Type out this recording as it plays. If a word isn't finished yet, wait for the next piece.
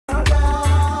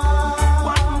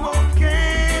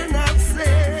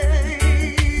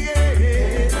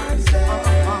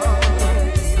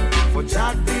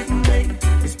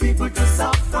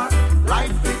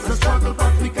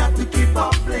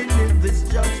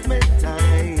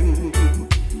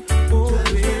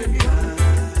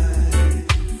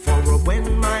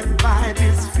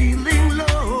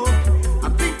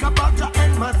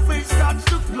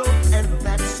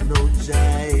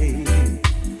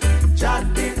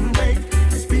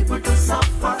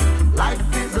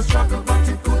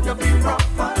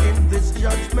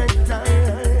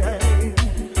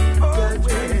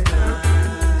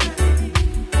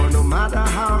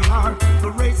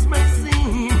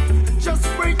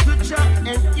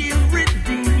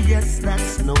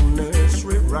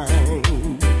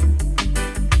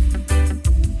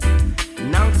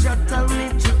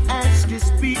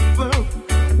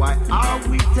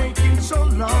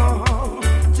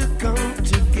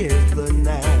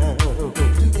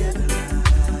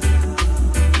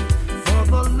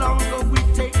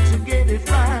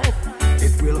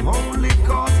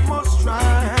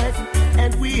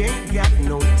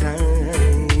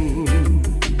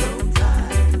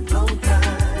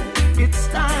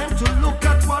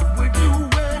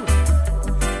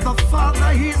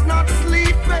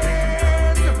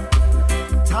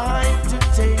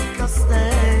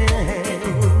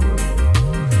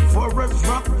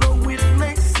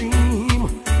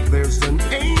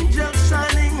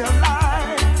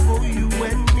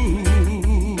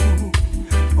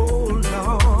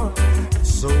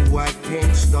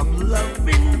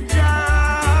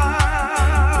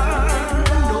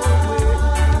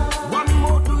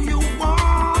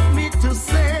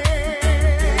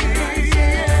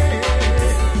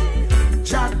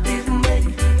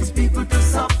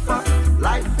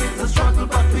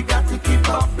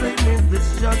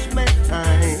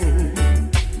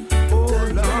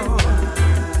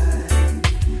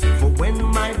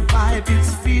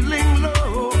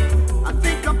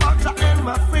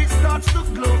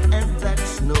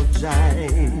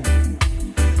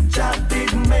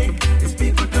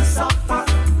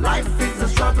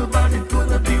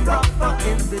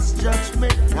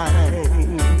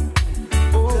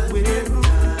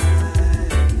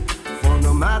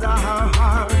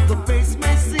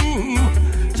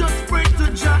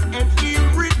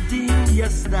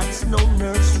yes, that's no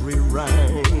nursery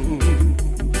rhyme.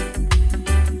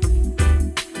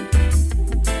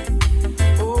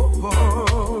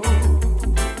 Oh,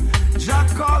 Jah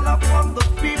call upon the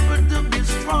people to be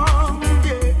strong,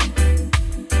 yeah.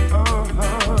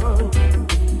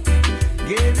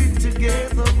 Get it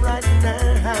together right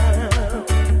now.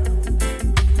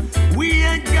 We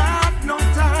ain't got no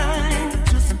time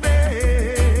to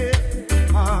spare.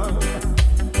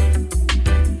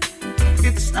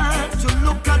 It's time to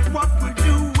look at what we're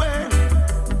doing.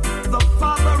 The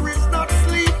Father is not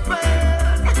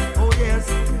sleeping. Oh yes,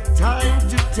 time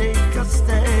to take a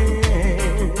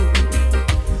stand.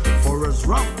 For as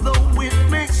rough though it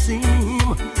may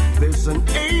seem, there's an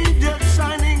angel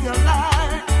shining a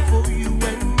light for you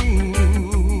and me.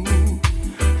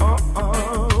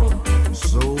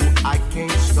 So I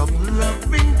can't stop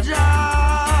loving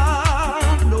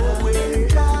Jah. No way.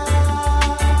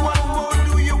 What more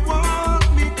do you want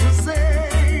me to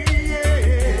say?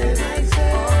 Yeah.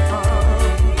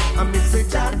 I mean, say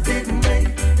Jah didn't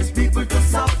make his people to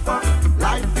suffer.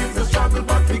 Life is a struggle,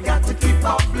 but we got to keep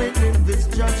hobbling in this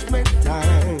judgment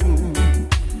time.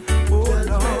 Oh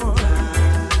Lord.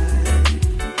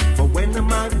 For when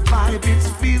my vibe is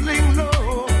feeling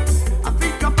low, I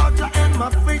think about Jah and my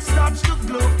face starts to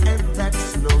glow, and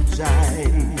that's no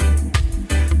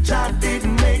jive. Jah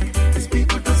didn't make his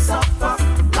people to suffer.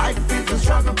 Life is a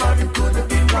struggle, but it could have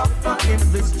been rougher in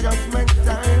this judgment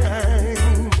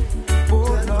time.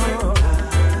 Oh Lord.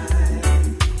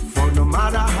 For no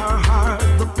matter how hard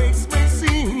the face may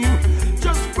seem,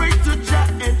 just pray to Jah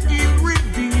and he'll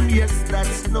redeem. Yes,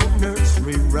 that's no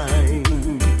nursery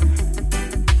rhyme.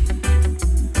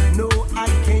 No, I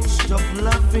can't stop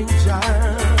loving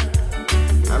Jah.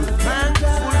 I'm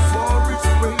thankful for his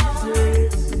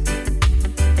praises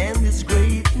and his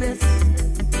greatness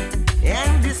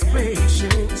and his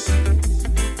patience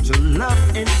to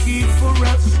love and keep for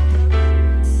us.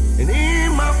 In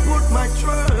him I put my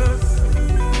trust.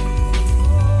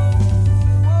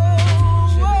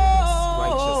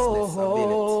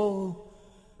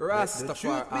 Rastafari. The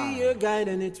truth be your guide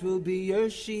and it will be your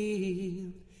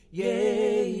shield.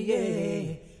 Yeah,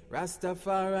 yeah.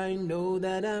 Rastafari, I know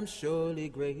that I'm surely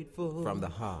grateful. From the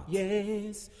heart.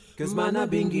 Yes, cause man a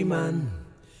bingy man.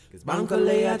 Cause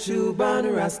Bankole a chuban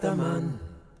Rastaman.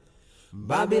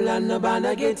 Babylon no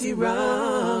bana get it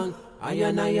wrong.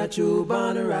 Ayana a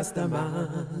chuban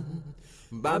Rastaman.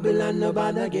 Babylon no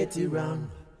bana get it wrong.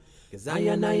 Cause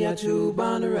Ayana a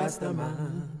chuban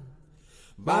Rastaman.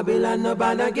 Babylon no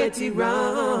bana get it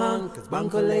wrong. Cause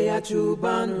Bankole a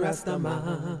chuban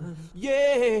Rastaman.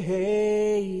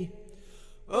 Yeah.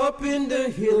 Up in the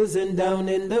hills and down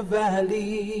in the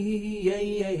valley. Yeah,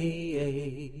 yeah,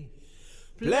 yeah.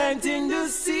 Planting the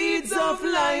seeds of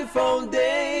life all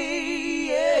day.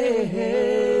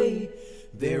 Yeah.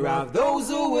 There are those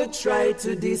who would try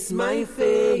to diss my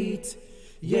fate.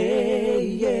 Yeah,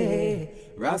 yeah.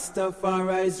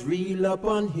 Rastafari's real,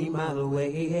 upon him I'll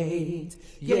wait.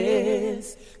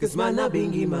 Yes, cause man a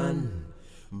bingy man.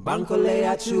 Bankole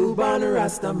a chuban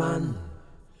Rastaman.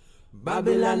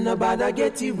 Babylon no bother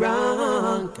get it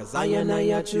wrong. Cause I and I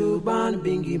a chuban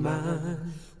bingy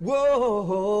man.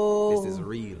 Whoa, this is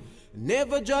real.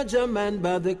 Never judge a man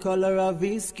by the color of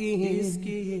his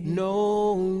skin.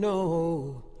 No,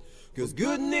 no. Cause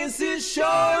goodness is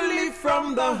surely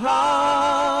from the heart.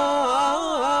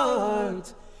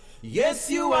 Yes,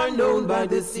 you are known by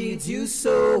the seeds you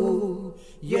sow.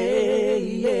 Yeah,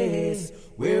 yes.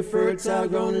 Where fertile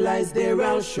ground lies, there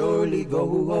I'll surely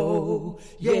go.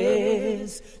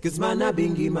 Yes, cause man a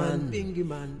bingy man.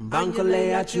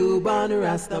 Bankole a chuban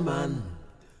Rastaman.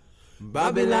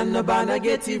 Babylon no bana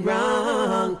get it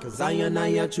wrong. Cause I and I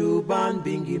a chuban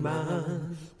bingy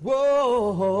man.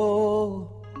 Whoa.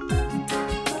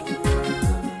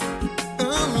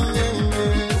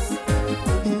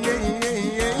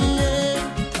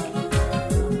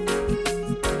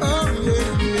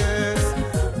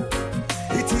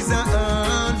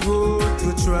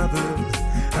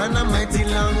 And a mighty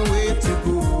long way to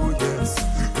go, yes.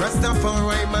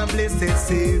 Rastafari, my blessed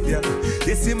Savior.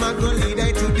 Yes, him a go lead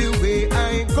I to the way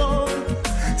I go.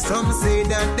 Some say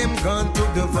that them gone to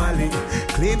the valley.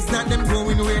 Claims that them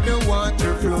going where the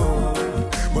water flow.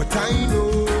 But I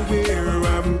know where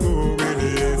I'm going,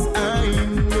 yes, I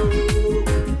know.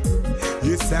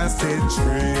 Yes, I said,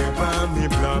 Trevor, me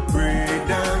blood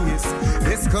breeder, yes.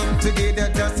 Let's come together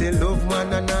just to love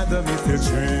one another, Mr.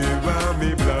 Trevor,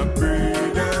 me blood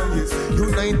breeder, yes.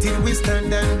 United we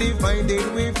stand and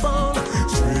divided we fall.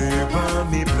 Trevor,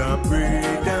 me blood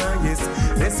breeder, yes.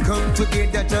 Let's come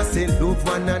together just to love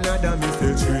one another,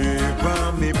 Mr.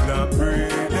 Trevor, me blood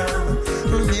breeder.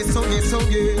 Yes, oh yes, oh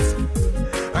yes.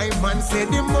 one said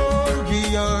the more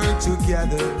we are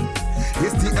together,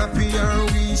 yes, the happier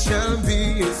we shall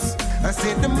be. Yes, I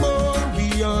said the more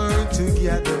we are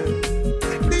together,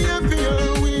 the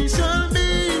happier we shall be.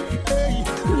 Hey,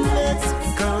 let's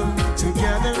come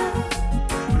together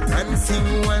and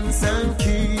sing one song,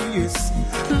 kiss,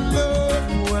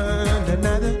 love one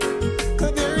another,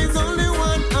 'cause there is only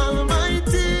one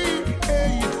Almighty.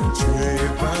 Hey,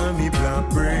 Trevor, me black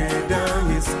brother,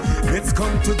 yes, let's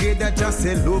come together, just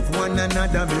say love one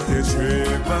another. Me say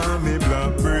Trevor, me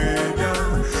black brother,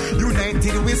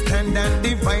 united we stand and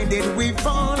divided we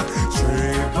fall.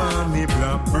 Trevor, me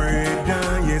black brother,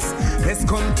 yes, let's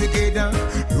come together,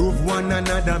 love one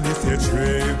another. Me say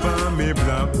Trevor, me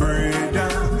black brother.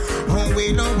 Oh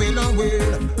well, oh well, oh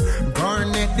well.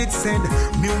 Garnet did said,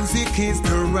 music is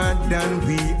the rod and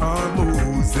we are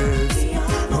Moses.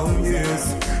 Oh yes,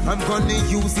 I'm gonna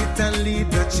use it and lead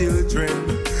the children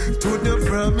to the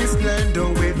promised land.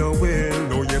 Oh well, oh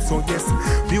well, oh yes, oh yes.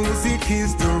 Music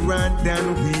is the rod and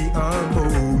we are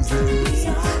Moses.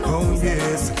 Oh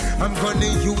yes, I'm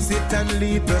gonna use it and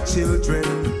lead the children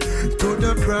to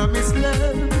the promised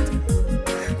land.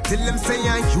 Tell them say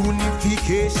a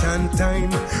unification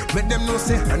time. Make them know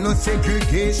say a no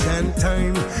segregation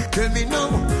time. Tell me now,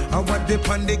 I want them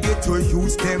and they get to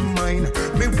use them mind.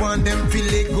 Me want them feel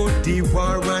they go the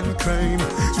war and crime.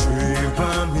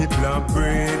 Trevor, me black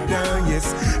brother,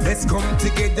 yes, let's come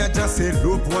together, just say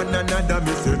love one another.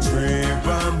 Me say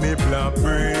Trevor, me black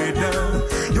brother,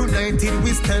 united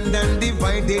we stand and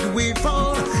divided we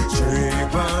fall.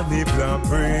 Trevor, me black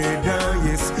brother,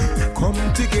 yes,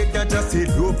 come together, just say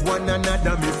love one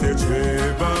another. Me say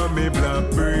Trevor, me black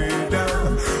brother.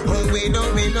 Oh wait,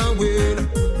 oh wait, oh wait.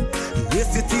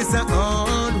 Yes, it is a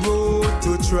hard road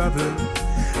to travel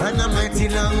and a mighty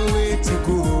long way to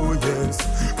go, yes.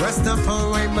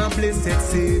 Rastafari, my blessed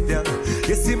Savior,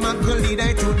 yes, him a go lead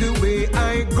I to the way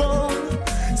I go.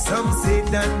 Some say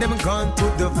that them gone to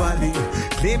the valley,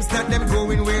 claims that them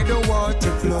going where the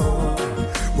water flow.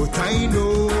 But I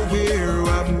know where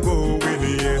I'm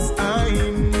going, yes, I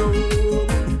know.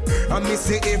 And me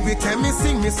say every time me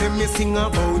sing, me sing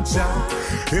about Jah.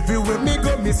 Everywhere me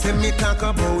go, me say me talk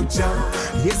about Jah.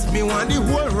 Yes, me want the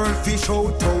whole world fish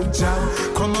out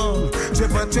Jah. Come on,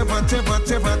 Trevor, Trevor, Trevor,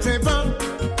 Trevor, Trevor.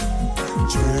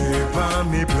 Trevor,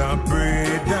 me black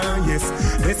brother, yes,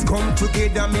 let's come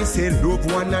together. Me say love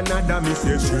one another. Me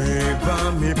say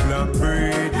Trevor, me black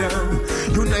brother,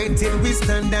 united we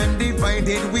stand and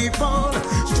divided we fall.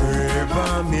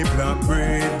 Trevor, me black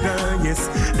brother, yes,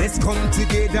 let's come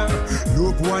together,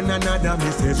 love one another.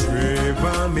 Me say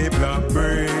Trevor, me black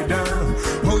brother.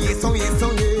 Oh yes, oh yes,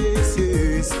 oh yes,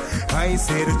 yes. I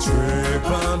said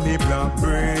Trevor, me black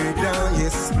brother,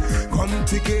 yes, come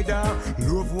together,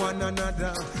 love one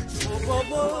another. Whoa, whoa,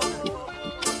 whoa.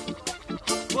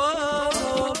 Whoa,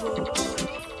 whoa, whoa.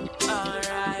 All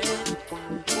right.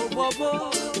 Whoa, whoa,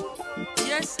 whoa.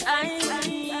 Yes, I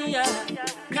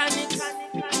can it.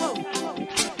 Whoa.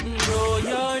 No,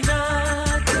 you're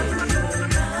not.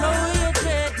 No, you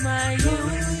take my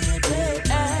youth.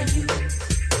 And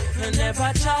you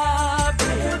never chop.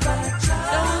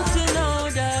 Don't you know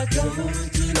that?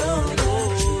 Don't you know?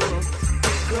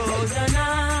 No, you're not.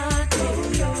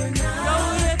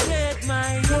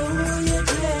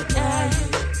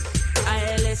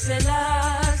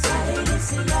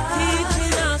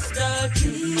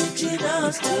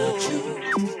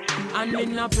 And me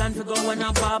no plan to go on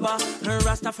a barber.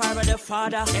 Rastafari the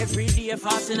father. Every day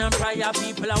fasting and prayer.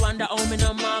 People I wonder how me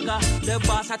no maga. The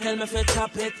boss I tell me fi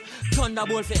chop it.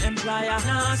 Thunderbolt fi employer.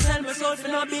 Now sell my soul fi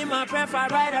no be my prefer.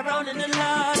 Ride around in the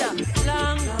ladder.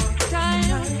 Long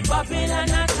time Babylon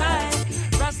a time.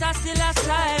 Rasta still a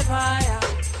strive higher.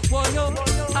 Whoa yo,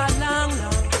 a long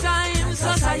time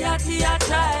society a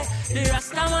try. The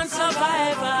Rasta man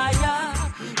survive higher.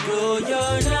 Go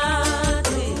you're not.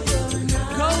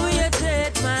 Go you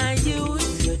take my youth.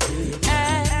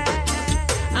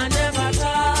 I never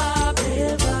stop. Don't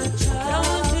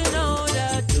you know the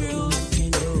truth?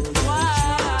 Why?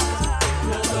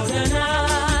 Go you're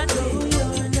not.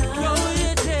 Go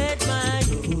you take my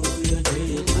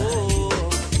youth. Oh,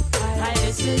 I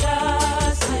listen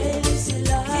us.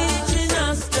 Teaching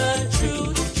us the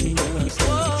truth.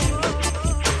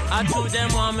 Oh, I told them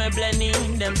want me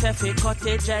blending. Them say fi cut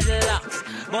it dreadlocks.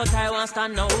 But I want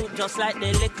stand out just like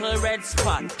the little red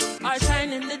spot. I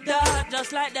shine in the dark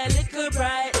just like the little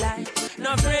bright light.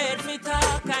 No afraid fi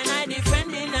talk and I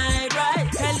defend the night right.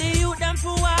 Tell the youth them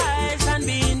for wise and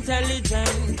be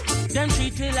intelligent. Them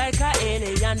treat me like a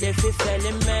alien, the fifth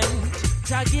element.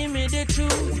 Try give me the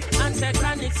truth and say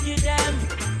chronics give them.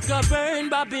 Go burn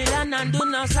Babylon and do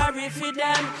not sorry for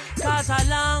them. Cause a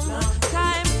long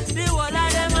time the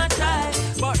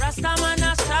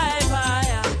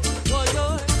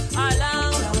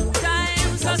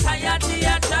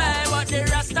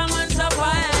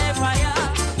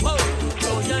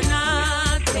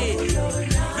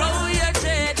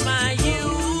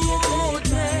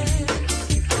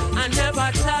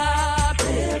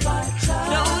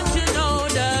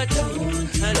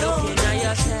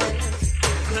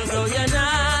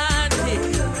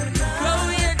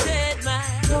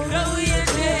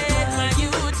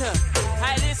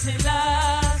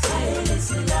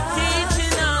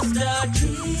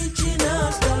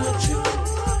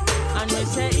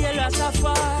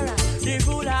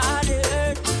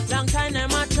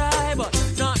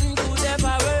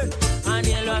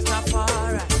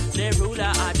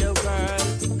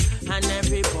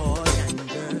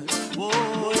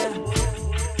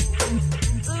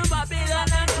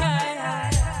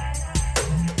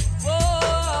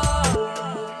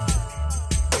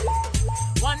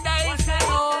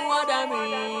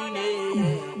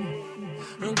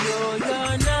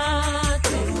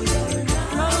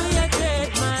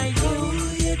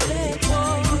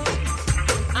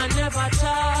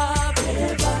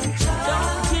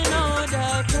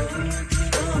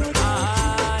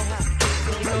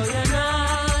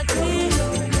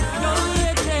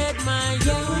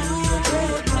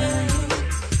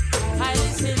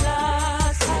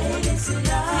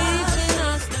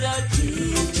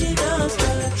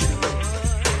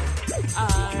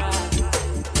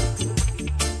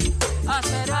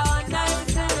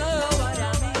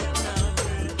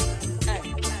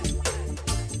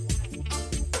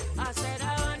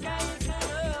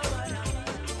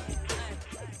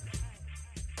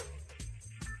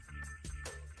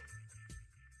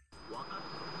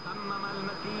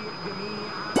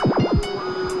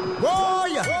Whoa,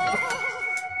 yeah.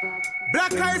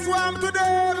 Black eyes warm to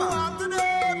them.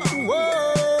 Whoa,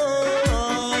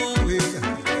 yeah.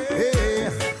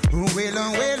 Well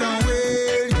on,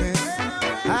 yes.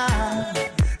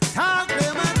 Talk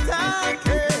them and talk,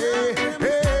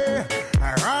 I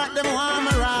rock them warm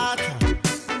and rock.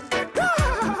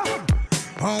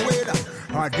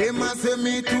 They must say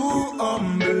me too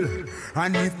humble.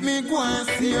 And if me go and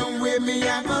see them way, me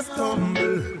I go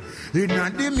stumble. It's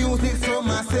not the music, so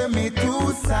must say me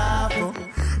too soft.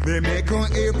 They make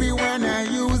on everyone I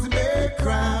use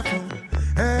backcraft.